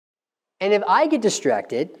And if I get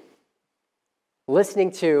distracted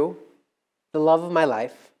listening to the love of my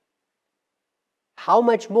life, how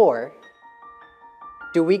much more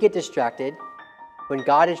do we get distracted when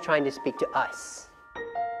God is trying to speak to us?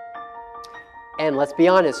 And let's be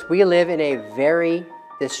honest, we live in a very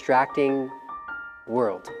distracting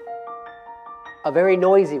world, a very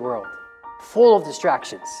noisy world, full of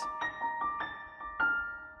distractions.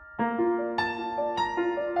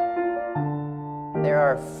 There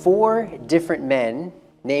are 4 different men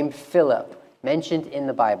named Philip mentioned in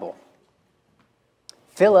the Bible.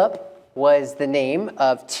 Philip was the name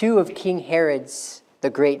of 2 of King Herod's the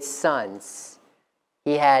Great's sons.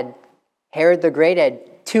 Herod the Great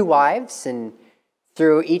had 2 wives, and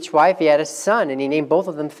through each wife he had a son, and he named both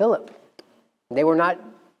of them Philip. They were not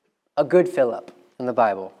a good Philip in the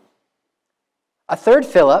Bible. A third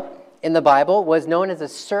Philip in the Bible was known as a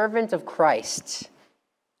servant of Christ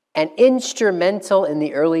and instrumental in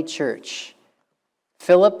the early church.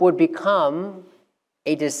 Philip would become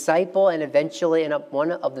a disciple and eventually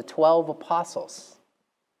one of the 12 apostles.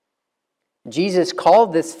 Jesus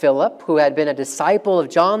called this Philip, who had been a disciple of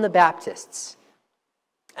John the Baptist.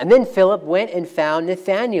 And then Philip went and found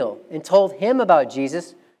Nathanael and told him about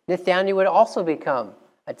Jesus. Nathanael would also become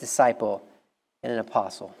a disciple and an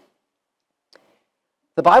apostle.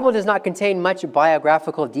 The Bible does not contain much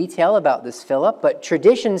biographical detail about this Philip, but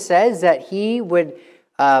tradition says that he would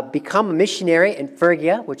become a missionary in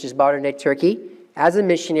Phrygia, which is modern-day Turkey, as a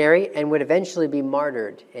missionary, and would eventually be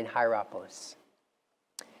martyred in Hierapolis.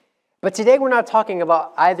 But today we're not talking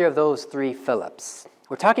about either of those 3 Philips.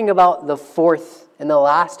 We're talking about the 4th and the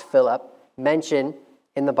last Philip mentioned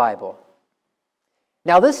in the Bible.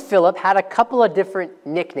 Now, this Philip had a couple of different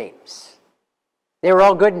nicknames. They were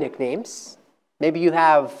all good nicknames. Maybe you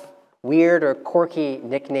have weird or quirky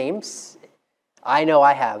nicknames. I know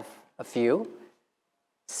I have a few.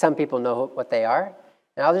 Some people know what they are.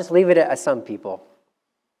 And I'll just leave it at some people.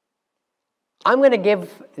 I'm going to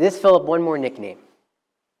give this Philip one more nickname.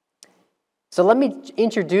 So let me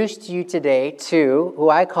introduce to you today to who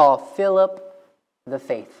I call Philip the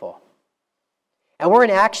Faithful. And we're in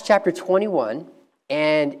Acts chapter 21.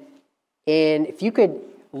 And if you could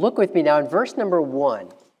look with me now in verse number 1.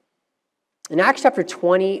 In Acts chapter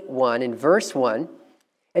 21, in verse 1,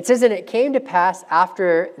 it says, "And it came to pass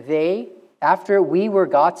after we were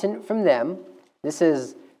gotten from them," this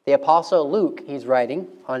is the Apostle Luke, he's writing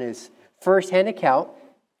on his first-hand account,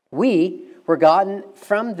 "we were gotten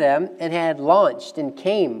from them and had launched and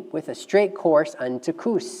came with a straight course unto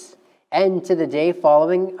Cus, and to the day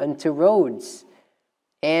following unto Rhodes,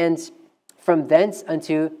 and from thence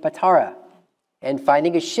unto Patara. And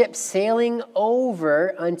finding a ship sailing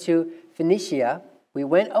over unto Phoenicia, we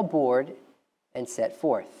went aboard and set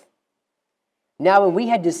forth. Now when we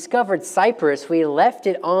had discovered Cyprus, we left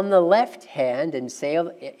it on the left hand and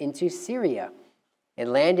sailed into Syria,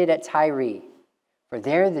 and landed at Tyre. For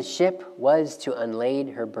there the ship was to unlade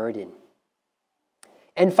her burden.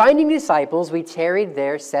 And finding disciples, we tarried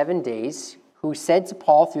there 7 days, who said to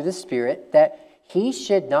Paul through the Spirit that he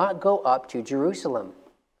should not go up to Jerusalem.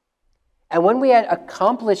 And when we had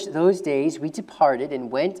accomplished those days, we departed and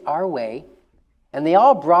went our way. And they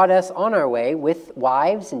all brought us on our way with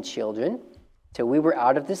wives and children, till we were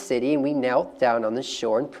out of the city, and we knelt down on the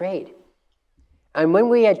shore and prayed. And when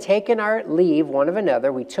we had taken our leave one of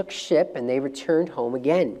another, we took ship, and they returned home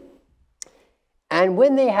again. And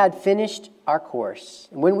when we had finished our course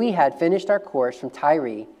from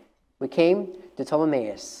Tyre, we came to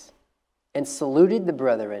Ptolemais, and saluted the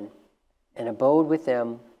brethren, and abode with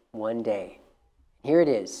them 1 day. Here it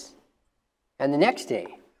is. And the next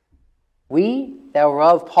day, we that were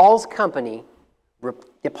of Paul's company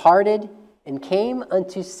departed and came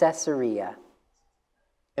unto Caesarea.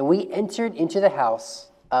 And we entered into the house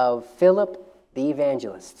of Philip the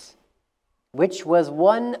evangelist, which was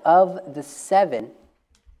one of the 7,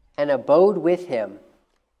 and abode with him.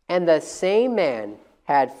 And the same man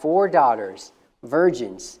had 4 daughters,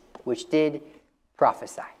 virgins, which did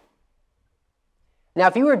prophesy. Now,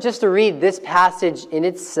 if you were just to read this passage in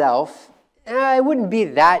itself, it wouldn't be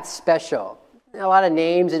that special. A lot of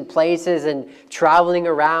names and places and traveling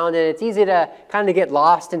around, and it's easy to kind of get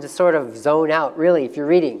lost and to sort of zone out, really, if you're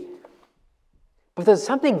reading. But there's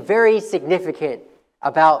something very significant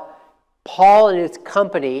about Paul and his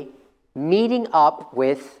company meeting up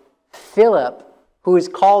with Philip, who is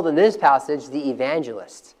called in this passage the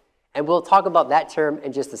evangelist. And we'll talk about that term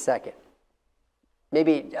in just a second,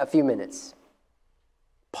 maybe a few minutes.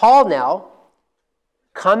 Paul now,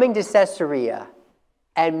 coming to Caesarea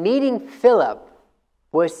and meeting Philip,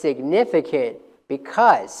 was significant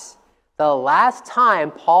because the last time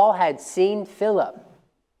Paul had seen Philip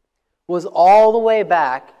was all the way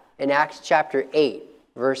back in Acts chapter 8,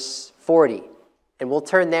 verse 40. And we'll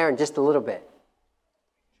turn there in just a little bit.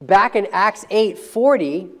 Back in Acts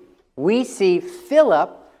 8:40, we see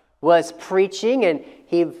Philip was preaching, and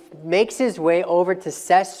he makes his way over to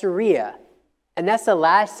Caesarea. And that's the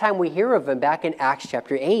last time we hear of him, back in Acts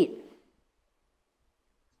chapter 8.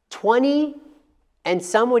 20, and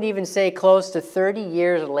some would even say close to 30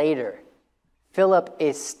 years later, Philip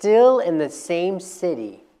is still in the same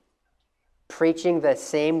city, preaching the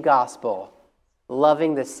same gospel,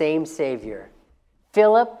 loving the same Savior.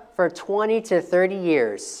 Philip, for 20 to 30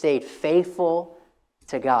 years, stayed faithful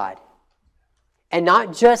to God. And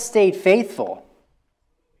not just stayed faithful.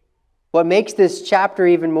 What makes this chapter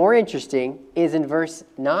even more interesting is in verse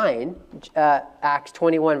 9, Acts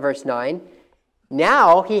 21, verse 9.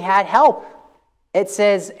 Now he had help. It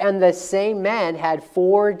says, and the same man had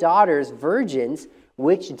 4 daughters, virgins,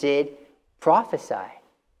 which did prophesy.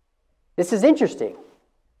 This is interesting.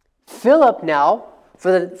 Philip now,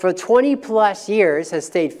 for 20 plus years, has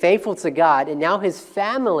stayed faithful to God, and now his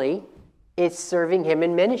family is serving him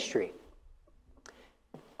in ministry.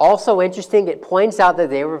 Also interesting, it points out that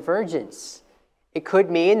they were virgins. It could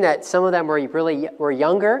mean that some of them were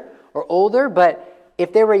younger or older, but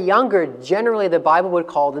if they were younger, generally the Bible would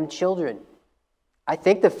call them children. I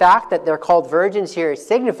think the fact that they're called virgins here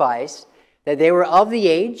signifies that they were of the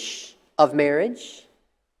age of marriage,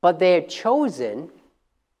 but they had chosen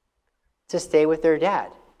to stay with their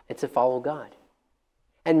dad and to follow God.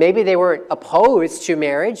 And maybe they weren't opposed to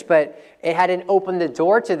marriage, but it hadn't opened the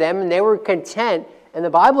door to them, and they were content. And the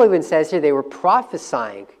Bible even says here they were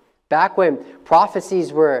prophesying. Back when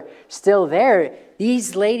prophecies were still there,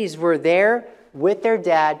 these ladies were there with their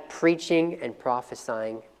dad preaching and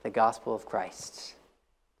prophesying the gospel of Christ.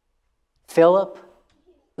 Philip,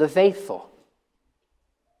 the faithful.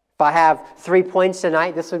 If I have 3 points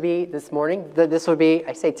tonight, this morning,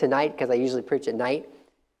 I say tonight because I usually preach at night.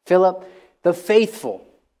 Philip, the faithful,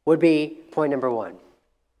 would be point number 1.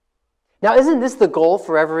 Now, isn't this the goal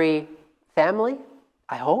for every family?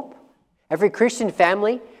 I hope. Every Christian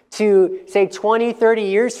family to, say, 20, 30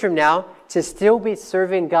 years from now, to still be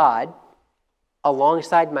serving God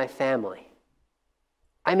alongside my family.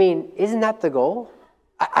 I mean, isn't that the goal?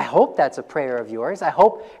 I hope that's a prayer of yours. I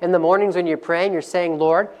hope in the mornings when you're praying, you're saying,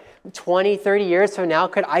 Lord, 20, 30 years from now,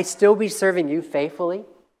 could I still be serving you faithfully?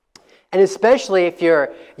 And especially if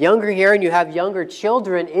you're younger here and you have younger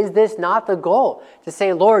children, is this not the goal? To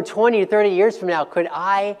say, Lord, 20 to 30 years from now, could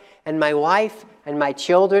I and my wife and my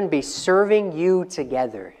children be serving you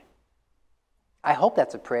together? I hope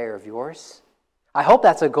that's a prayer of yours. I hope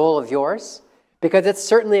that's a goal of yours, because it's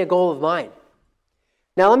certainly a goal of mine.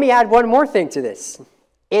 Now, let me add one more thing to this.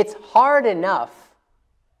 It's hard enough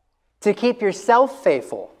to keep yourself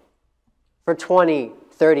faithful for 20,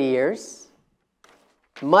 30 years,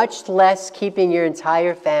 much less keeping your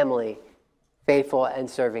entire family faithful and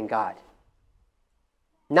serving God.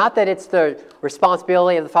 Not that it's the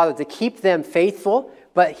responsibility of the Father to keep them faithful,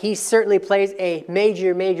 but He certainly plays a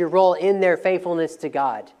major, major role in their faithfulness to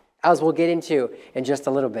God, as we'll get into in just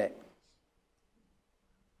a little bit.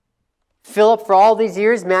 Philip, for all these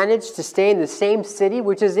years, managed to stay in the same city,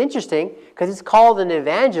 which is interesting because it's called an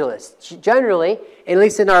evangelist. Generally, at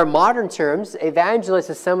least in our modern terms,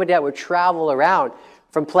 evangelist is somebody that would travel around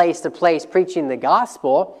from place to place preaching the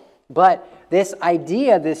gospel. But this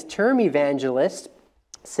idea, this term evangelist,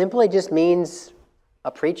 simply just means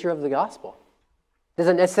a preacher of the gospel.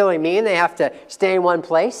 Doesn't necessarily mean they have to stay in one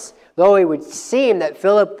place, though it would seem that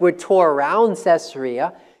Philip would tour around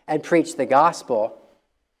Caesarea and preach the gospel.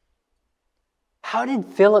 How did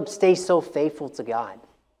Philip stay so faithful to God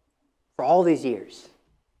for all these years?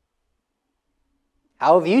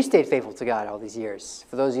 How have you stayed faithful to God all these years,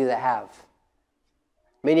 for those of you that have?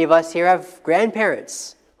 Many of us here have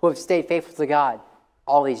grandparents who have stayed faithful to God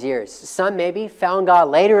all these years. Some maybe found God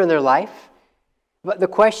later in their life, but the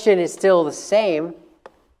question is still the same.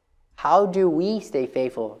 How do we stay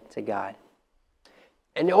faithful to God?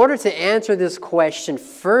 In order to answer this question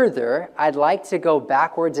further, I'd like to go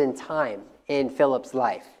backwards in time in Philip's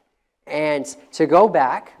life. And to go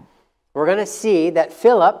back, we're going to see that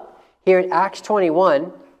Philip, here in Acts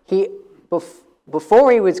 21,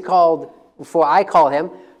 before I call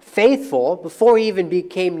him faithful, before he even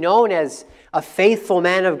became known as a faithful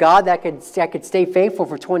man of God that could stay faithful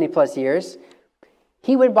for 20 plus years,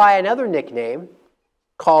 he went by another nickname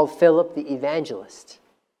called Philip the Evangelist.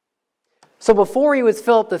 So before he was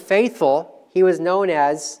Philip the Faithful, he was known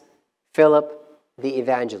as Philip the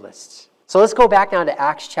Evangelist. So let's go back now to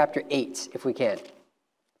Acts chapter 8, if we can.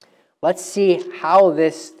 Let's see how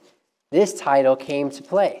this title came to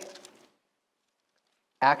play.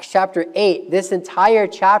 Acts chapter 8, this entire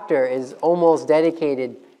chapter is almost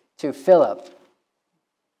dedicated to Philip.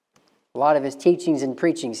 A lot of his teachings and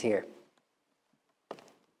preachings here.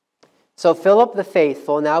 So Philip the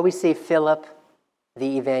faithful, now we see Philip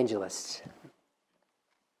the evangelist.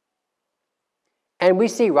 And we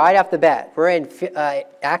see right off the bat, we're in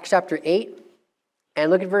Acts chapter 8,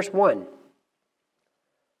 and look at verse 1.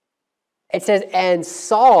 It says, and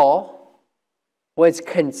Saul was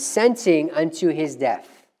consenting unto his death.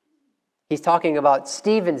 He's talking about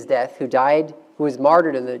Stephen's death, who was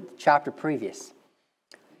martyred in the chapter previous.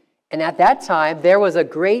 And at that time, there was a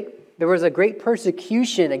great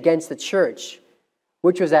persecution against the church,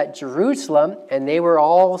 which was at Jerusalem, and they were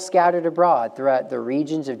all scattered abroad throughout the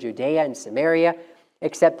regions of Judea and Samaria,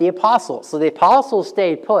 except the apostles. So the apostles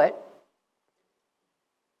stayed put,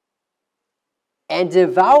 and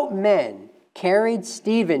devout men carried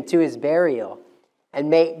Stephen to his burial and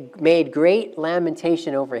made great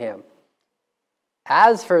lamentation over him.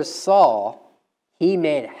 As for Saul, he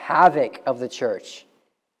made havoc of the church,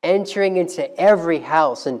 entering into every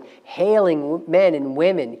house and hailing men and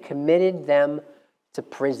women, committed them to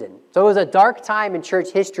prison. So it was a dark time in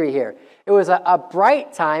church history here. It was a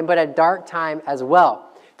bright time, but a dark time as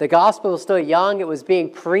well. The gospel was still young. It was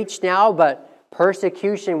being preached now, but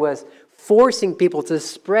persecution was forcing people to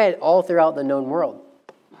spread all throughout the known world.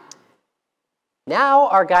 Now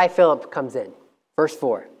our guy Philip comes in. Verse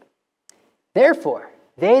 4. Therefore,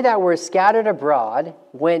 they that were scattered abroad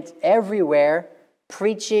went everywhere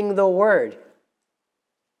preaching the word.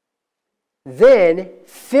 Then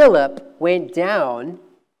Philip went down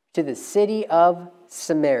to the city of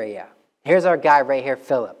Samaria. Here's our guy right here,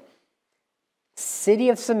 Philip. City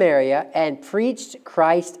of Samaria, and preached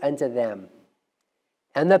Christ unto them.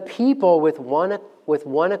 And the people with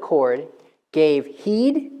one accord gave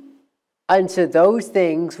heed unto those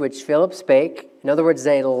things which Philip spake. In other words,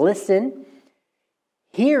 they listened,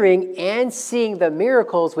 hearing and seeing the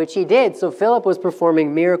miracles which he did. So Philip was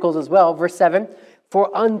performing miracles as well. Verse 7, for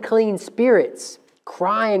unclean spirits,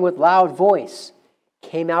 crying with loud voice,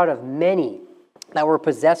 came out of many that were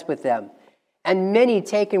possessed with them. And many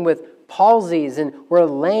taken with palsies and were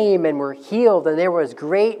lame and were healed. And there was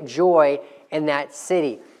great joy in that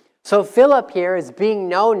city. So Philip here is being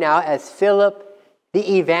known now as Philip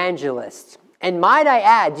the evangelist. And might I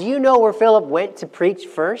add, do you know where Philip went to preach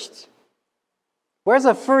first? Where's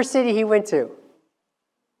the first city he went to?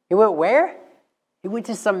 He went where? He went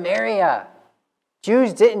to Samaria.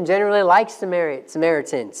 Jews didn't generally like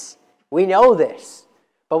Samaritans. We know this.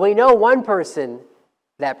 But we know one person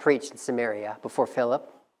that preached in Samaria before Philip.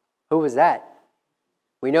 Who was that?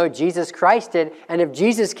 We know Jesus Christ did, and if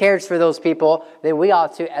Jesus cares for those people, then we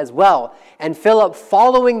ought to as well. And Philip,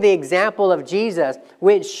 following the example of Jesus,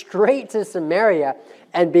 went straight to Samaria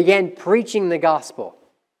and began preaching the gospel.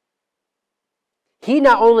 He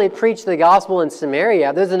not only preached the gospel in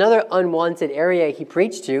Samaria, there's another unwanted area he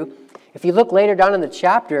preached to. If you look later down in the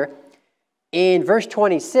chapter, in verse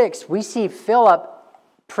 26, we see Philip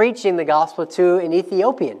preaching the gospel to an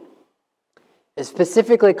Ethiopian. It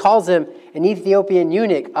specifically calls him an Ethiopian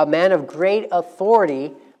eunuch, a man of great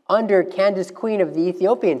authority under Candace, queen of the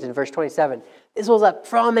Ethiopians, in verse 27. This was a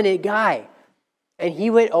prominent guy. And he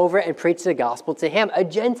went over and preached the gospel to him, a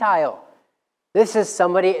Gentile. This is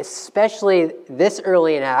somebody, especially this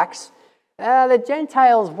early in Acts, the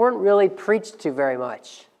Gentiles weren't really preached to very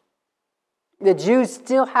much. The Jews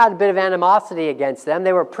still had a bit of animosity against them.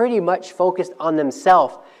 They were pretty much focused on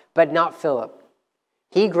themselves, but not Philip.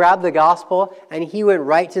 He grabbed the gospel and he went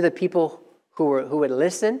right to the people who would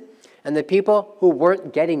listen and the people who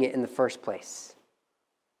weren't getting it in the first place.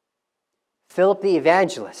 Philip the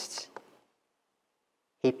evangelist,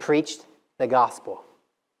 he preached the gospel.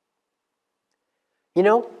 You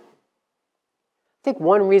know, I think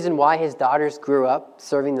one reason why his daughters grew up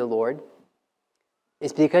serving the Lord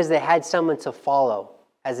is because they had someone to follow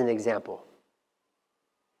as an example.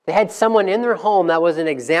 They had someone in their home that was an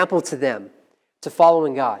example to them to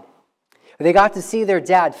following God. They got to see their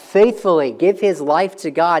dad faithfully give his life to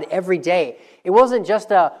God every day. It wasn't just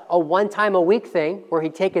a one-time a week thing where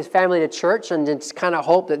he'd take his family to church and just kind of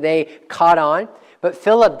hope that they caught on. But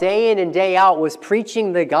Philip, day in and day out, was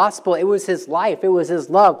preaching the gospel. It was his life. It was his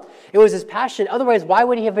love. It was his passion. Otherwise, why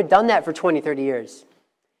would he have done that for 20, 30 years?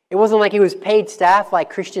 It wasn't like he was paid staff like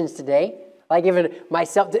Christians today. Like even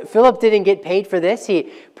myself, Philip didn't get paid for this.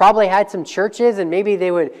 He probably had some churches and maybe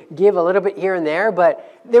they would give a little bit here and there,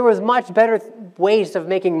 but there was much better ways of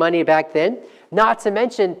making money back then. Not to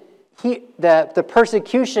mention, the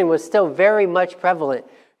persecution was still very much prevalent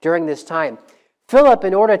during this time. Philip,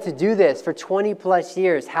 in order to do this for 20 plus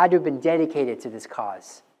years, had to have been dedicated to this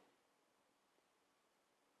cause.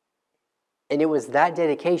 And it was that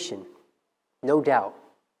dedication, no doubt,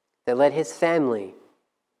 that led his family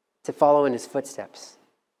to follow in his footsteps.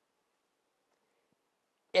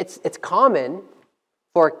 It's common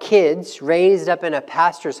for kids raised up in a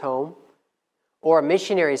pastor's home or a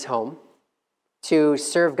missionary's home to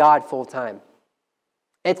serve God full time.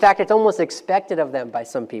 In fact, it's almost expected of them by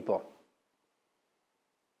some people.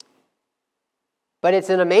 But it's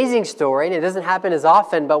an amazing story, and it doesn't happen as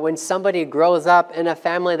often, but when somebody grows up in a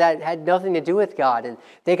family that had nothing to do with God, and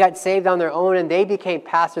they got saved on their own, and they became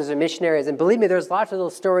pastors or missionaries, and believe me, there's lots of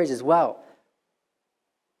those stories as well.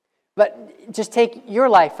 But just take your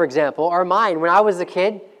life, for example, or mine. When I was a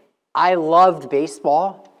kid, I loved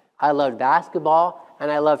baseball, I loved basketball,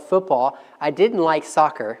 and I loved football. I didn't like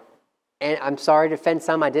soccer, and I'm sorry to offend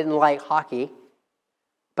some, I didn't like hockey,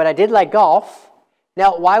 but I did like golf.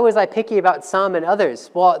 Now, why was I picky about some and others?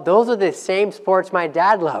 Well, those are the same sports my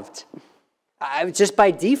dad loved. Just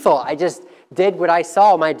by default, I just did what I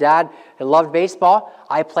saw. My dad loved baseball.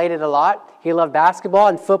 I played it a lot. He loved basketball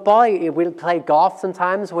and football. We played golf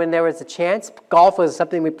sometimes when there was a chance. Golf was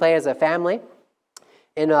something we play as a family,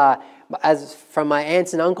 and from my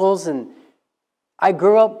aunts and uncles. And I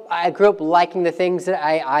grew up liking the things that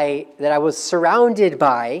I was surrounded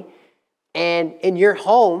by. And in your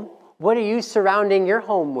home, what are you surrounding your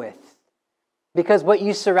home with? Because what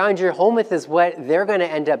you surround your home with is what they're going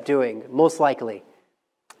to end up doing, most likely.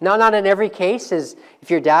 Now, not in every case, is if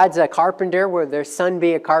your dad's a carpenter, will their son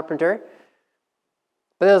be a carpenter?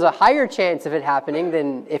 But there's a higher chance of it happening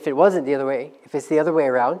than if it wasn't the other way, if it's the other way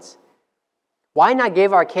around. Why not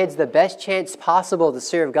give our kids the best chance possible to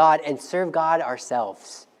serve God and serve God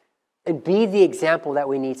ourselves and be the example that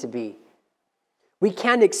we need to be? We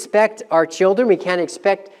can't expect our children, we can't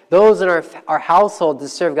expect those in our household to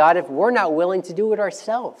serve God if we're not willing to do it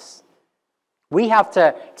ourselves. We have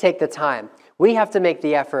to take the time. We have to make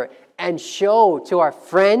the effort and show to our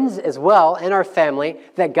friends as well and our family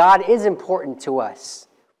that God is important to us,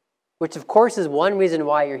 which of course is one reason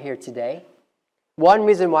why you're here today. One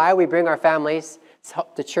reason why we bring our families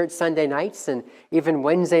to church Sunday nights and even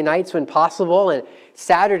Wednesday nights when possible and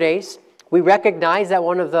Saturdays. We recognize that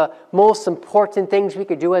one of the most important things we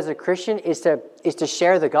could do as a Christian is to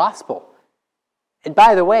share the gospel. And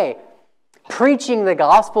by the way, preaching the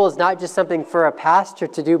gospel is not just something for a pastor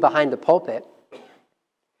to do behind the pulpit.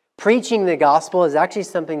 Preaching the gospel is actually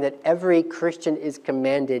something that every Christian is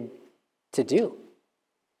commanded to do.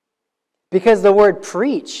 Because the word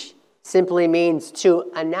preach simply means to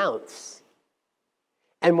announce.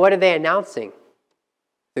 And what are they announcing?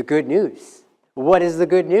 The good news. What is the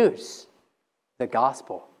good news? The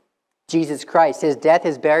gospel. Jesus Christ, his death,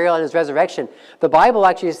 his burial, and his resurrection. The Bible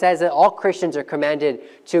actually says that all Christians are commanded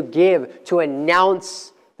to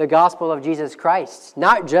announce the gospel of Jesus Christ.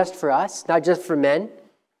 Not just for us, not just for men,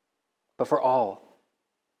 but for all.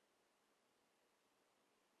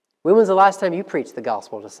 When was the last time you preached the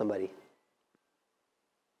gospel to somebody?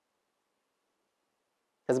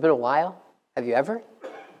 Has it been a while? Have you ever?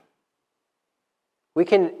 We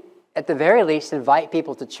can, at the very least, invite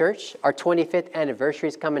people to church. Our 25th anniversary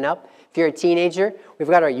is coming up. If you're a teenager, we've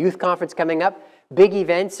got our youth conference coming up. Big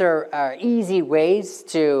events are easy ways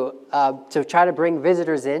to try to bring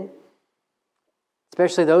visitors in,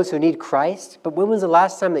 especially those who need Christ. But when was the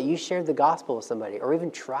last time that you shared the gospel with somebody or even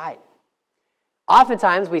tried?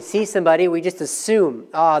 Oftentimes, we see somebody, we just assume,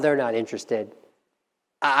 oh, they're not interested.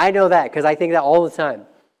 I know that because I think that all the time.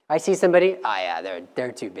 I see somebody, oh yeah,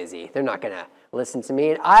 they're too busy. They're not going to listen to me.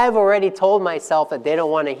 And I've already told myself that they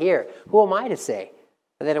don't want to hear. Who am I to say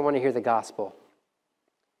that they don't want to hear the gospel?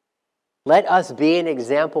 Let us be an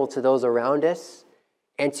example to those around us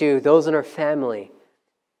and to those in our family.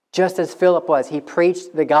 Just as Philip was, he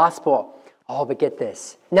preached the gospel. Oh, but get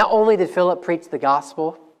this. Not only did Philip preach the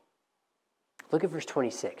gospel, look at verse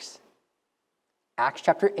 26. Acts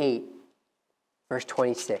chapter 8, verse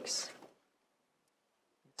 26.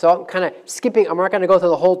 So I'm kind of skipping. I'm not going to go through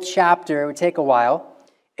the whole chapter. It would take a while.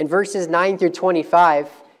 In verses 9 through 25,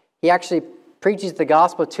 he actually preaches the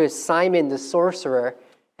gospel to Simon the sorcerer.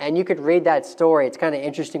 And you could read that story. It's kind of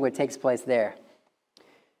interesting what takes place there.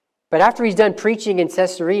 But after he's done preaching in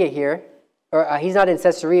Caesarea here, or he's not in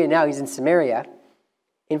Caesarea now, he's in Samaria.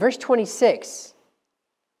 In verse 26,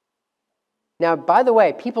 now, by the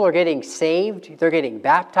way, people are getting saved. They're getting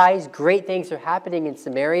baptized. Great things are happening in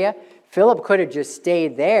Samaria. Philip could have just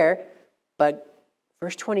stayed there. But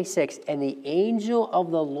verse 26, and the angel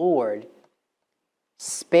of the Lord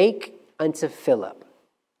spake unto Philip,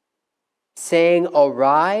 saying,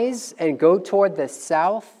 Arise and go toward the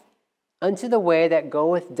south unto the way that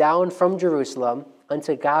goeth down from Jerusalem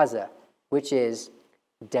unto Gaza, which is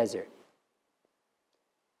desert.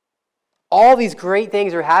 All these great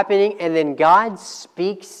things are happening, and then God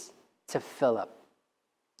speaks to Philip.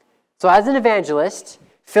 So as an evangelist,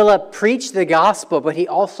 Philip preached the gospel, but he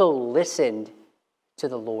also listened to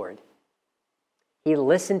the Lord. He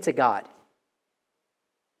listened to God.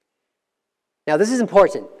 Now, this is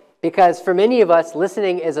important because for many of us,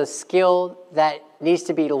 listening is a skill that needs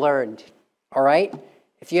to be learned, all right?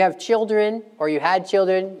 If you have children or you had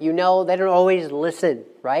children, you know they don't always listen,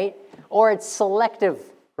 right? Or it's selective,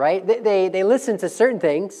 right? They listen to certain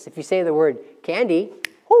things. If you say the word candy,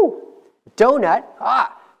 whoo, donut,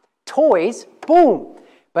 toys, boom.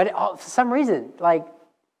 But for some reason, like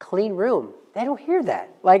clean room, they don't hear that.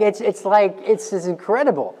 Like it's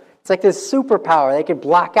incredible. It's like this superpower. They can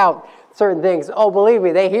block out certain things. Oh, believe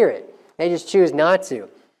me, they hear it. They just choose not to.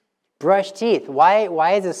 Brush teeth.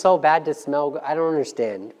 Why is it so bad to smell good? I don't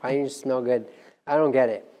understand. Why do you smell good? I don't get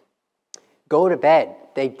it. Go to bed.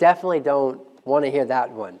 They definitely don't want to hear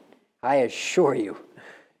that one. I assure you.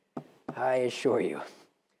 I assure you.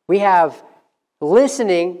 We have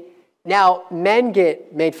listening. Now, men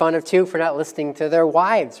get made fun of too for not listening to their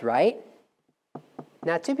wives, right?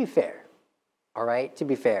 Now, to be fair, all right, to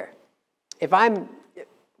be fair,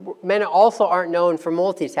 men also aren't known for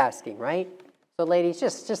multitasking, right? So, ladies,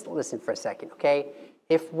 just listen for a second, okay?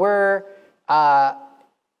 If we're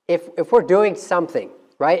doing something,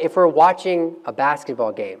 right? If we're watching a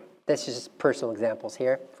basketball game, that's just personal examples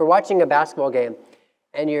here. If we're watching a basketball game,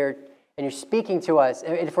 and you're speaking to us,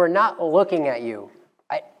 and if we're not looking at you,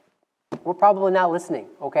 we're probably not listening,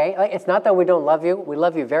 okay? Like, it's not that we don't love you. We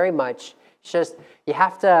love you very much. It's just you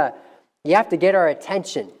have to get our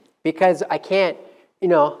attention because I can't, you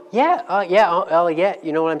know, you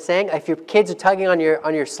know what I'm saying? If your kids are tugging on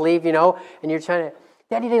your sleeve, you know, and you're trying to,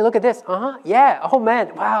 Daddy, look at this. Yeah. Oh,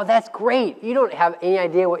 man. Wow, that's great. You don't have any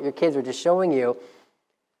idea what your kids are just showing you.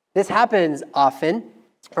 This happens often.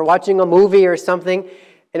 Or watching a movie or something.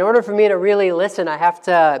 In order for me to really listen, I have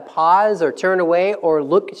to pause or turn away or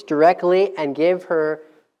look directly and give her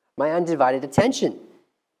my undivided attention.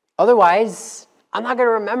 Otherwise, I'm not going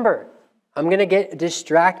to remember. I'm going to get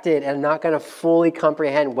distracted and I'm not going to fully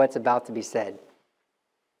comprehend what's about to be said.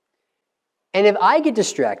 And if I get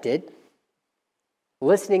distracted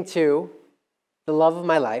listening to the love of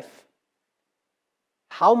my life,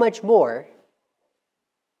 how much more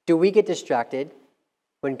do we get distracted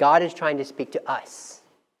when God is trying to speak to us?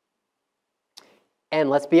 And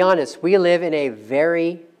let's be honest, we live in a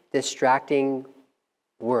very distracting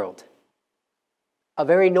world. A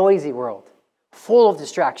very noisy world, full of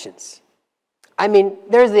distractions. I mean,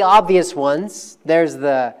 there's the obvious ones. There's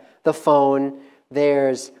the phone,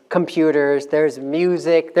 there's computers, there's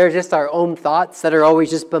music, there's just our own thoughts that are always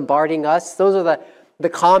just bombarding us. Those are the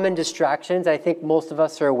common distractions I think most of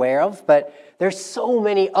us are aware of, but there's so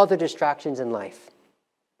many other distractions in life.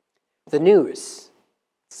 The news,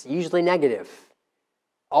 it's usually negative.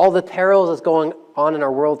 All the perils that's going on in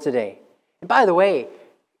our world today. And by the way,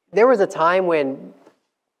 there was a time when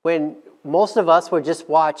most of us would just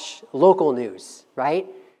watch local news, right?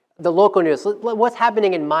 The local news. What's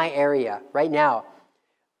happening in my area right now?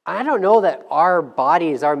 I don't know that our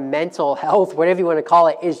bodies, our mental health, whatever you want to call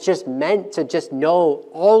it, is just meant to just know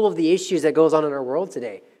all of the issues that goes on in our world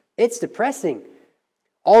today. It's depressing.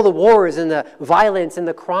 All the wars and the violence and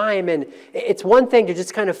the crime. And it's one thing to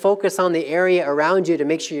just kind of focus on the area around you to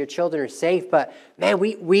make sure your children are safe. But man,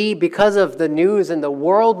 we because of the news and the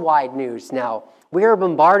worldwide news now, we are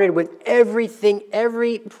bombarded with everything,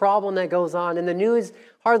 every problem that goes on. And the news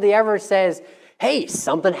hardly ever says, hey,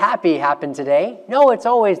 something happy happened today. No, it's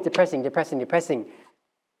always depressing, depressing, depressing.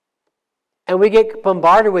 And we get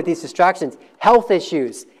bombarded with these distractions, health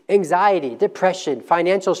issues, anxiety, depression,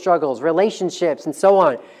 financial struggles, relationships, and so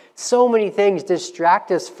on. So many things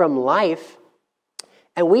distract us from life,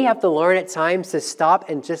 and we have to learn at times to stop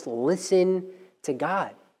and just listen to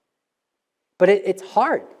God. But it's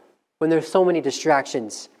hard when there's so many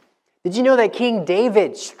distractions. Did you know that King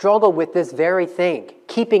David struggled with this very thing,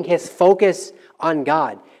 keeping his focus on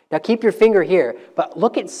God? Now keep your finger here, but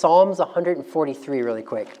look at Psalms 143 really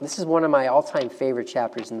quick. This is one of my all-time favorite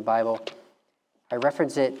chapters in the Bible. I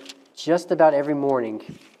reference it just about every morning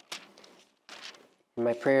in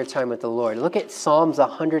my prayer time with the Lord. Look at Psalms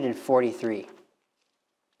 143.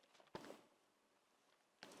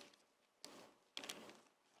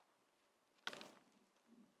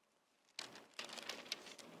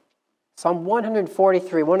 Psalm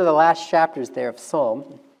 143, one of the last chapters there of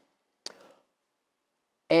Psalm.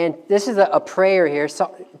 And this is a prayer here.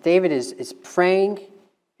 So David is praying.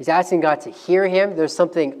 He's asking God to hear him. There's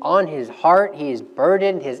something on his heart. He is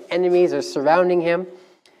burdened. His enemies are surrounding him.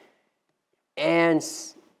 And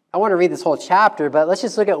I want to read this whole chapter, but let's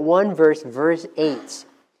just look at one verse, verse 8.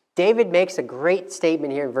 David makes a great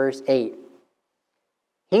statement here in verse 8.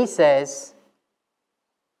 He says,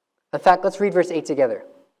 in fact, let's read verse 8 together.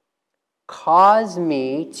 Cause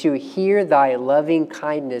me to hear thy loving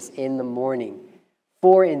kindness in the morning,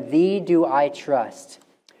 for in thee do I trust.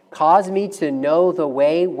 Cause me to know the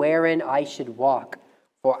way wherein I should walk,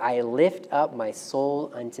 for I lift up my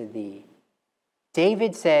soul unto thee.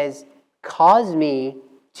 David says, cause me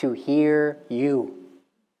to hear you.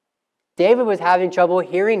 David was having trouble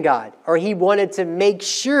hearing God, or he wanted to make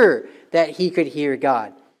sure that he could hear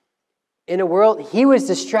God. In a world, he was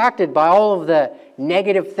distracted by all of the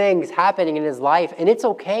negative things happening in his life, and it's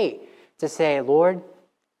okay to say, Lord,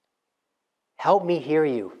 help me hear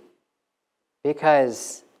you,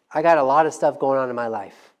 because I got a lot of stuff going on in my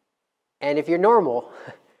life. And if you're normal,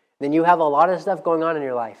 then you have a lot of stuff going on in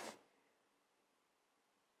your life.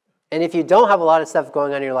 And if you don't have a lot of stuff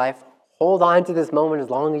going on in your life, hold on to this moment as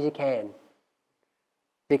long as you can,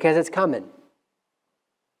 because it's coming.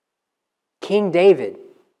 King David,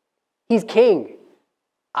 he's king.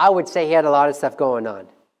 I would say he had a lot of stuff going on.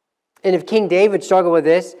 And if King David struggled with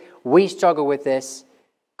this, we struggle with this.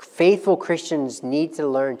 Faithful Christians need to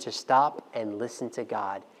learn to stop and listen to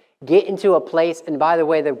God. Get into a place, and by the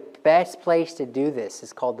way, the best place to do this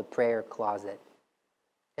is called the prayer closet.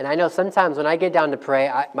 And I know sometimes when I get down to pray,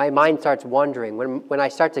 my mind starts wandering. When I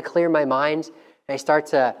start to clear my mind, and I start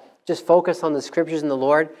to just focus on the scriptures and the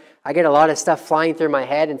Lord, I get a lot of stuff flying through my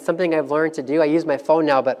head. And something I've learned to do, I use my phone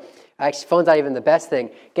now, but actually phone's not even the best thing.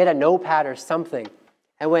 Get a notepad or something.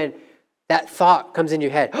 And when that thought comes in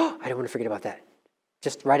your head, oh, I don't want to forget about that.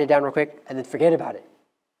 Just write it down real quick and then forget about it.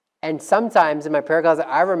 And sometimes in my prayer closet,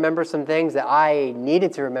 I remember some things that I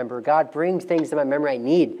needed to remember. God brings things to my memory I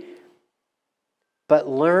need. But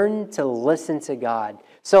learn to listen to God.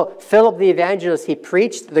 So Philip the evangelist, he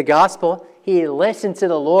preached the gospel. He listened to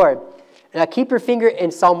the Lord. Now keep your finger in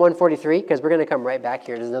Psalm 143, because we're going to come right back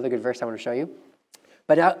here. There's another good verse I want to show you.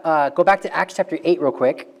 But now go back to Acts chapter 8 real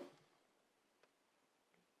quick.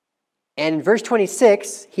 And in verse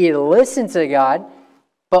 26, he listened to God.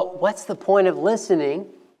 But what's the point of listening?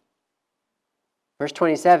 Verse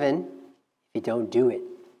 27, if you don't do it.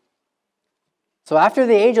 So after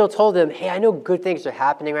the angel told him, hey, I know good things are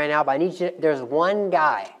happening right now, but I need you. There's one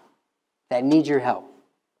guy that needs your help.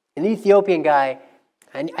 An Ethiopian guy,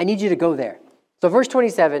 I need you to go there. So verse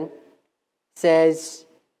 27 says,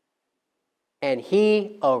 and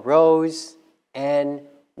he arose and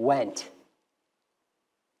went.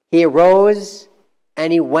 He arose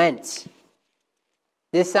and he went.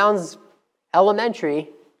 This sounds elementary,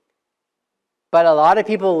 but a lot of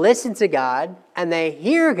people listen to God and they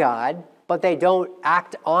hear God, but they don't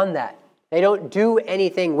act on that. They don't do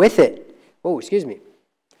anything with it. Oh, excuse me.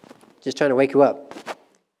 Just trying to wake you up.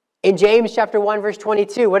 In James chapter 1, verse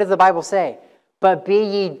 22, what does the Bible say? But be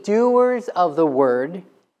ye doers of the word,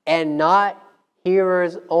 and not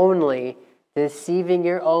hearers only, deceiving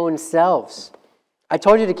your own selves. I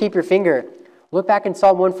told you to keep your finger. Look back in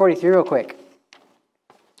Psalm 143 real quick.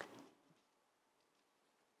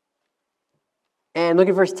 And look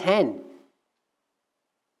at verse 10.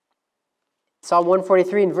 Psalm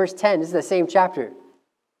 143 and verse 10. This is the same chapter.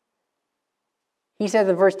 He says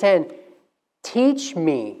in verse 10, teach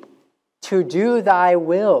me to do thy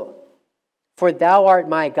will, for thou art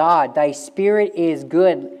my God. Thy spirit is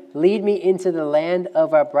good. Lead me into the land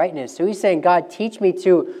of uprightness. So he's saying, God, teach me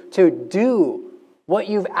to do what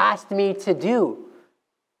you've asked me to do.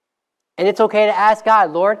 And it's okay to ask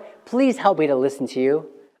God, Lord, please help me to listen to you.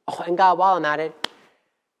 Oh, and God, while I'm at it,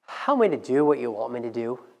 help me to do what you want me to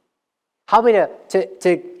do. Help me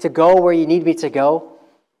to go where you need me to go.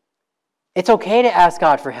 It's okay to ask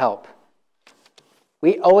God for help.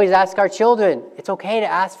 We always ask our children, it's okay to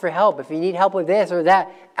ask for help. If you need help with this or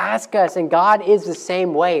that, ask us. And God is the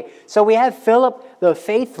same way. So we have Philip the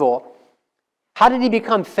faithful. How did he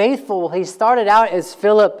become faithful? Well, he started out as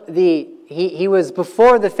Philip he was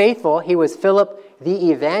before the faithful. He was Philip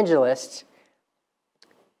the evangelist.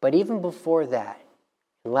 But even before that,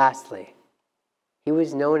 and lastly, he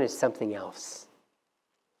was known as something else.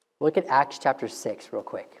 Look at Acts chapter 6 real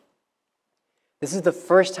quick. This is the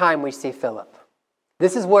first time we see Philip.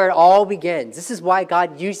 This is where it all begins. This is why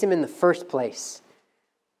God used him in the first place.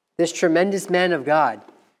 This tremendous man of God.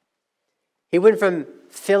 He went from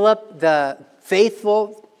Philip the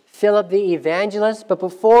faithful, Philip the evangelist, but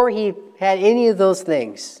before he had any of those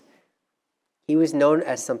things, he was known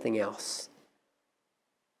as something else.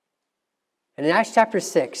 And in Acts chapter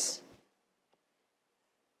 6,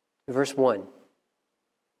 verse 1,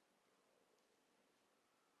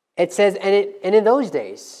 it says, and in those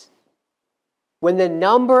days, when the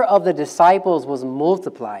number of the disciples was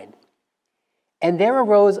multiplied, and there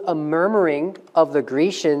arose a murmuring of the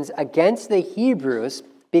Grecians against the Hebrews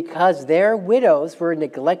because their widows were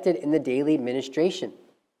neglected in the daily ministration.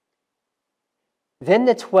 Then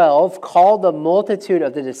the 12 called the multitude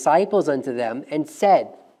of the disciples unto them and said,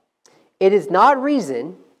 It is not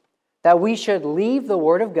reason that we should leave the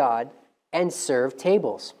word of God and serve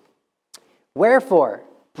tables. Wherefore,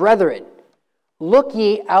 brethren, look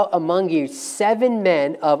ye out among you 7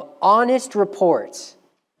 men of honest report,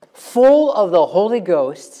 full of the Holy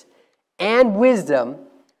Ghost and wisdom,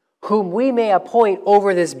 whom we may appoint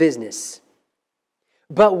over this business.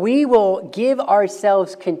 But we will give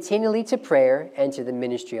ourselves continually to prayer and to the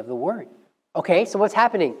ministry of the word. Okay, so what's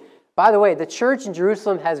happening? By the way, the church in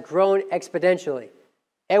Jerusalem has grown exponentially.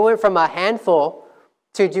 It went from a handful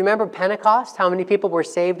to, do you remember Pentecost? How many people were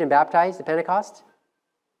saved and baptized at Pentecost?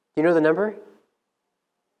 Do you know the number? It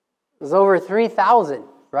was over 3,000,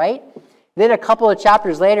 right? Then a couple of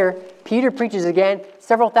chapters later, Peter preaches again.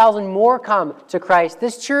 Several thousand more come to Christ.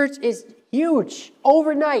 This church is huge.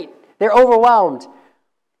 Overnight, they're overwhelmed.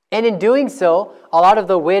 And in doing so, a lot of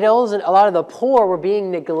the widows and a lot of the poor were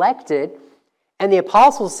being neglected. And the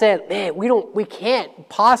apostles said, man, we can't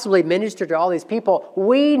possibly minister to all these people.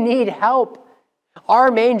 We need help.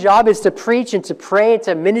 Our main job is to preach and to pray and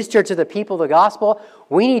to minister to the people the gospel.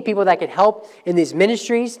 We need people that can help in these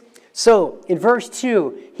ministries. So in verse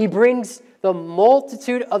 2, he brings the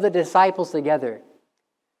multitude of the disciples together.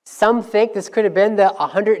 Some think this could have been the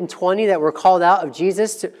 120 that were called out of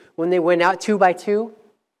Jesus when they went out 2 by 2.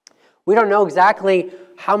 We don't know exactly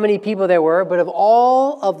how many people there were, but of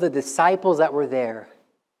all of the disciples that were there,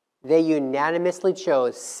 they unanimously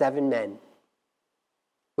chose 7 men,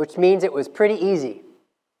 which means it was pretty easy.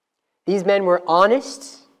 These men were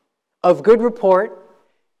honest, of good report,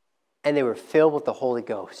 and they were filled with the Holy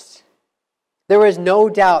Ghost. There was no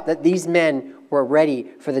doubt that these men were ready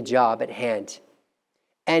for the job at hand.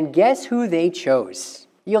 And guess who they chose?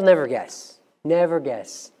 You'll never guess. Never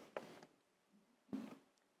guess.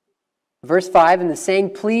 Verse 5, and the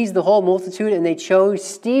saying pleased the whole multitude, and they chose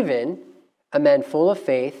Stephen, a man full of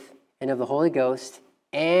faith and of the Holy Ghost,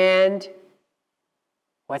 and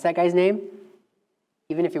what's that guy's name?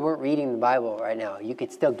 Even if you weren't reading the Bible right now, you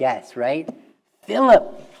could still guess, right?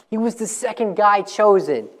 Philip. He was the second guy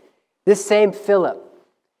chosen. This same Philip.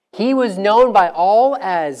 He was known by all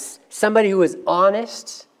as somebody who was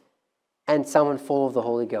honest and someone full of the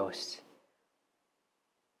Holy Ghost.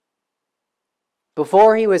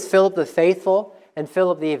 Before he was Philip the faithful and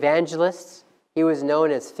Philip the evangelist, he was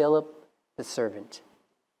known as Philip the servant.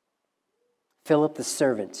 Philip the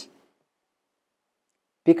servant.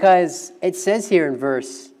 Because it says here in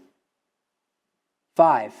verse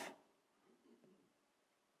 5,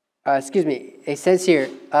 it says here,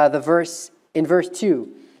 in verse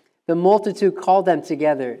 2, the multitude called them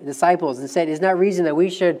together, disciples, and said, It is not reason that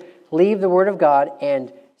we should leave the word of God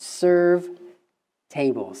and serve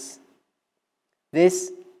tables.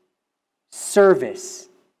 This service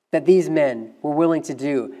that these men were willing to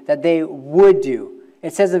do, that they would do.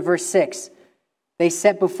 It says in verse 6, they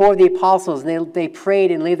set before the apostles, and they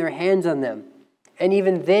prayed and laid their hands on them. And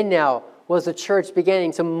even then now was the church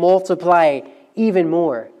beginning to multiply even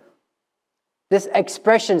more. This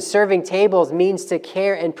expression, serving tables, means to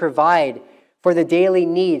care and provide for the daily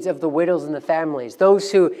needs of the widows and the families,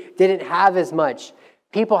 those who didn't have as much.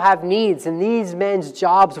 People have needs, and these men's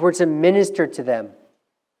jobs were to minister to them.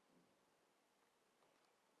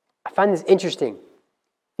 I find this interesting.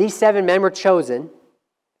 These 7 men were chosen,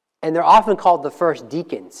 and they're often called the first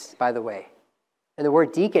deacons, by the way. And the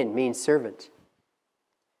word deacon means servant.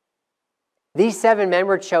 These 7 men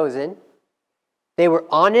were chosen. They were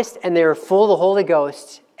honest and they were full of the Holy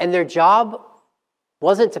Ghost. And their job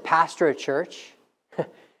wasn't to pastor a church.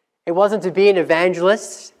 It wasn't to be an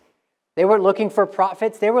evangelist. They weren't looking for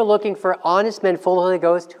prophets. They were looking for honest men full of the Holy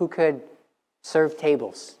Ghost who could serve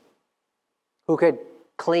tables, who could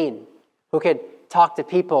clean, who could talk to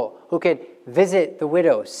people, who could visit the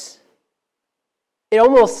widows. It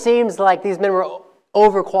almost seems like these men were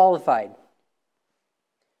overqualified.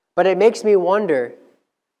 But it makes me wonder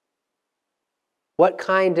what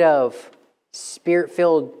kind of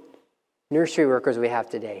spirit-filled nursery workers we have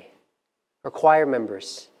today, or choir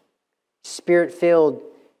members, spirit-filled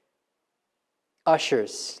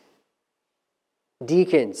ushers,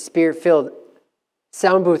 deacons, spirit-filled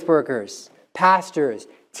sound booth workers, pastors,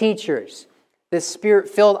 teachers. This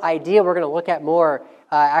spirit-filled idea we're going to look at more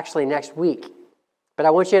actually next week. But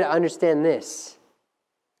I want you to understand this.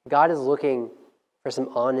 God is looking for some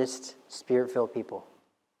honest, spirit-filled people.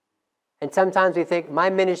 And sometimes we think,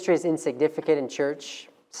 my ministry is insignificant in church,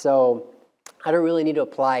 so I don't really need to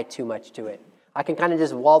apply too much to it. I can kind of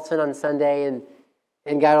just waltz in on Sunday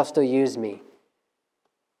and God will still use me.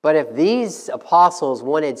 But if these apostles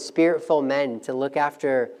wanted spirit-filled men to look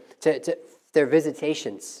after to their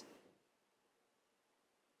visitations,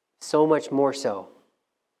 so much more so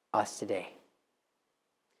us today.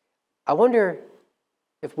 I wonder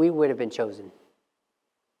if we would have been chosen.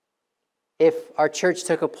 If our church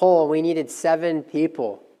took a poll and we needed 7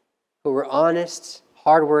 people who were honest,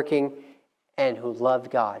 hardworking, and who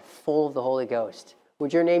loved God, full of the Holy Ghost,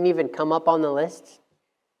 would your name even come up on the list?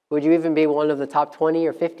 Would you even be one of the top 20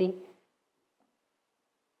 or 50?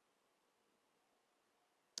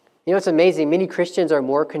 You know, it's amazing. Many Christians are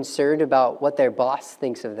more concerned about what their boss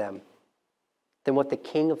thinks of them than what the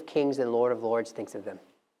King of Kings and Lord of Lords thinks of them.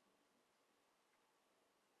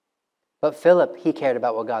 But Philip, he cared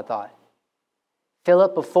about what God thought.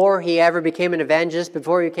 Philip, before he ever became an evangelist,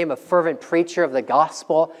 before he became a fervent preacher of the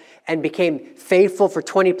gospel and became faithful for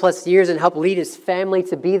 20 plus years and helped lead his family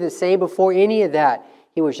to be the same, before any of that,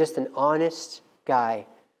 he was just an honest guy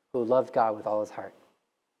who loved God with all his heart.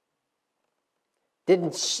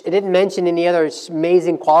 It didn't mention any other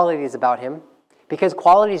amazing qualities about him, because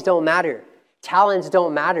qualities don't matter. Talents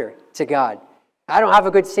don't matter to God. I don't have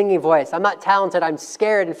a good singing voice. I'm not talented. I'm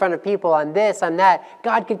scared in front of people. I'm this, I'm that.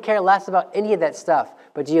 God could care less about any of that stuff.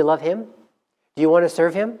 But do you love him? Do you want to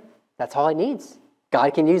serve him? That's all he needs.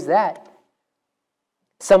 God can use that.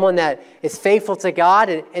 Someone that is faithful to God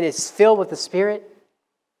and is filled with the Spirit.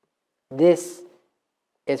 This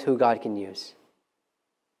is who God can use.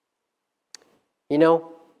 You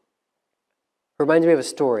know, it reminds me of a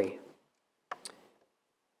story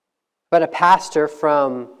about a pastor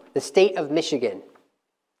from the state of Michigan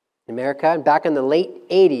in America. And back in the late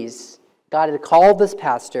 80s, God had called this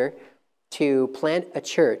pastor to plant a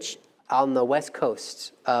church on the west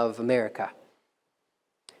coast of America.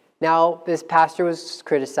 Now, this pastor was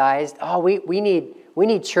criticized. Oh, we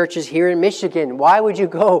need churches here in Michigan. Why would you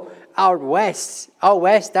go out west? Out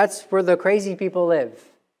west, that's where the crazy people live.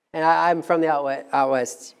 And I'm from the out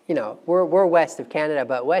west. You know, we're west of Canada,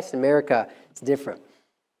 but West America is different.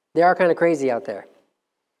 They are kind of crazy out there.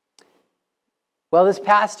 Well, this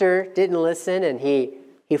pastor didn't listen, and he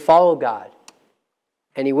followed God.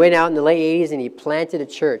 And he went out in the late 80s, and he planted a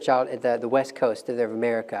church out at the west coast of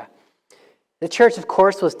America. The church, of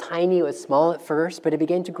course, was tiny. It was small at first, but it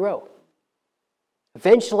began to grow.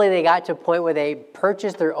 Eventually, they got to a point where they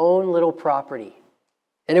purchased their own little property.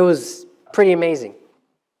 And it was pretty amazing.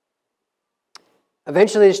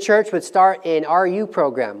 Eventually, this church would start an RU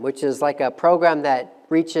program, which is like a program that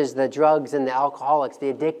reaches the drugs and the alcoholics, the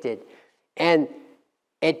addicted. And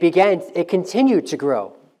it continued to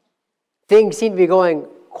grow. Things seemed to be going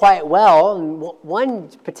quite well. And one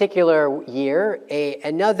particular year,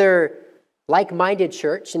 another like-minded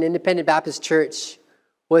church, an independent Baptist church,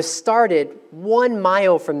 was started 1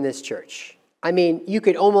 mile from this church. I mean, you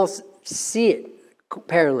could almost see it,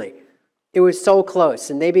 apparently. It was so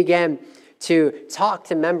close. And they began to talk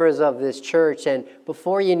to members of this church. And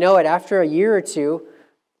before you know it, after a year or two,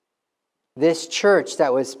 this church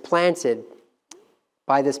that was planted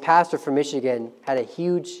by this pastor from Michigan had a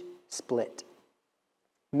huge split.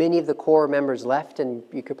 Many of the core members left, and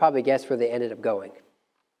you could probably guess where they ended up going.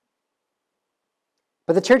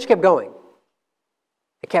 But the church kept going.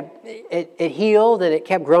 It healed and it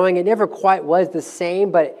kept growing. It never quite was the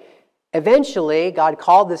same, but eventually God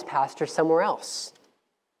called this pastor somewhere else,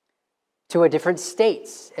 to a different state.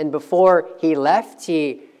 And before he left,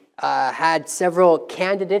 he had several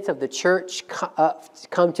candidates of the church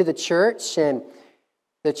come to the church, and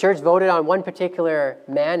the church voted on one particular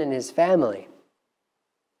man and his family.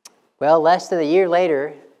 Well, less than a year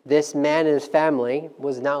later, this man and his family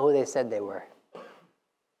was not who they said they were.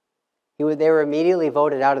 They were immediately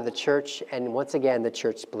voted out of the church, and once again, the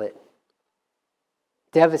church split.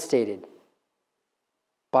 Devastated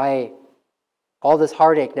by all this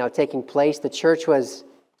heartache now taking place, the church was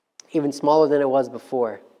even smaller than it was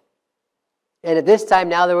before. And at this time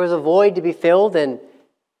now, there was a void to be filled, and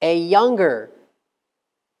a younger,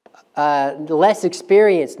 less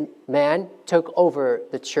experienced man took over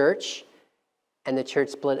the church, and the church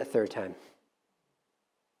split a third time.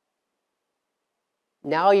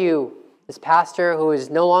 Now this pastor who is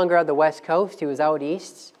no longer on the West Coast, he was out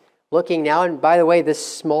east, looking now, and by the way, this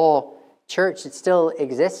small church, it still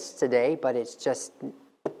exists today, but it's just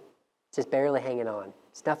barely hanging on.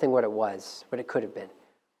 It's nothing what it was, what it could have been.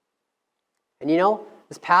 And you know,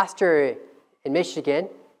 this pastor in Michigan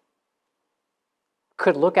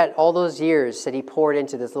could look at all those years that he poured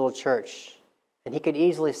into this little church, and he could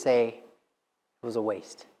easily say it was a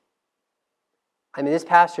waste. I mean, this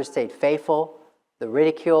pastor stayed faithful. The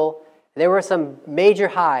ridicule There were some major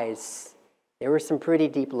highs. There were some pretty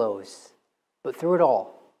deep lows. But through it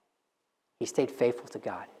all, he stayed faithful to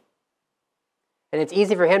God. And it's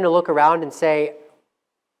easy for him to look around and say,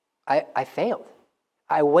 I failed.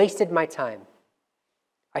 I wasted my time.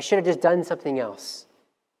 I should have just done something else.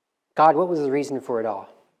 God, what was the reason for it all?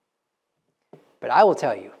 But I will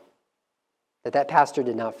tell you that that pastor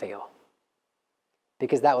did not fail,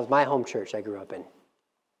 because that was my home church I grew up in.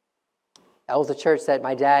 That was the church that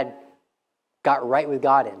my dad got right with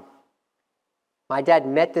God in. My dad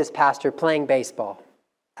met this pastor playing baseball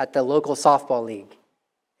at the local softball league.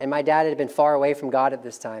 And my dad had been far away from God at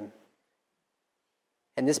this time.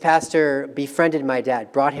 And this pastor befriended my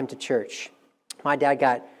dad, brought him to church. My dad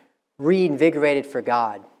got reinvigorated for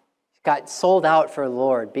God, got sold out for the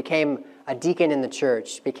Lord, became a deacon in the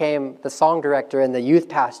church, became the song director and the youth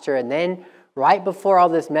pastor. And then right before all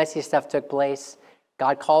this messy stuff took place,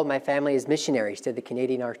 God called my family as missionaries to the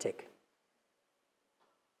Canadian Arctic.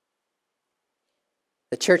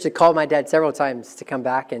 The church had called my dad several times to come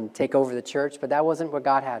back and take over the church, but that wasn't where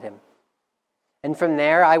God had him. And from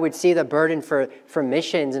there, I would see the burden for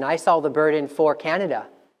missions, and I saw the burden for Canada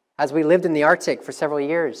as we lived in the Arctic for several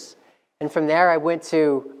years. And from there, I went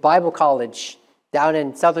to Bible college down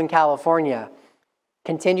in Southern California,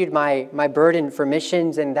 continued my burden for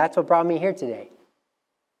missions, and that's what brought me here today.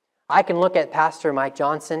 I can look at Pastor Mike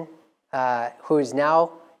Johnson, who is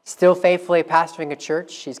now still faithfully pastoring a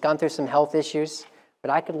church. He's gone through some health issues, but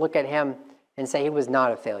I could look at him and say he was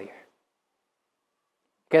not a failure.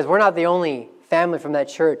 Because we're not the only family from that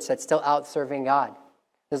church that's still out serving God.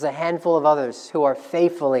 There's a handful of others who are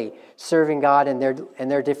faithfully serving God in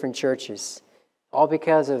their different churches, all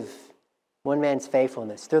because of one man's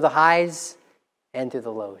faithfulness, through the highs and through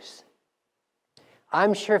the lows.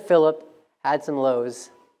 I'm sure Philip had some lows.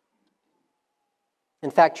 In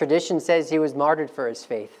fact, tradition says he was martyred for his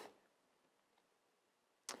faith.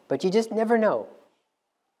 But you just never know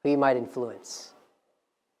who you might influence.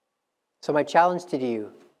 So my challenge to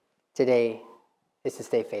you today is to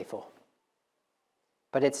stay faithful.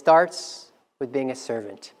 But it starts with being a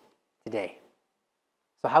servant today.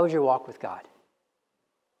 So how is your walk with God?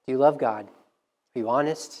 Do you love God? Are you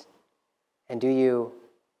honest? And are you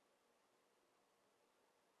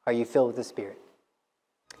filled with the Spirit?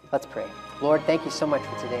 Let's pray. Lord, thank you so much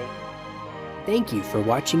for today. Thank you for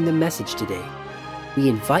watching the message today. We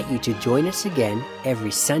invite you to join us again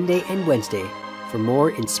every Sunday and Wednesday for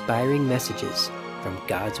more inspiring messages from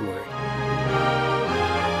God's Word.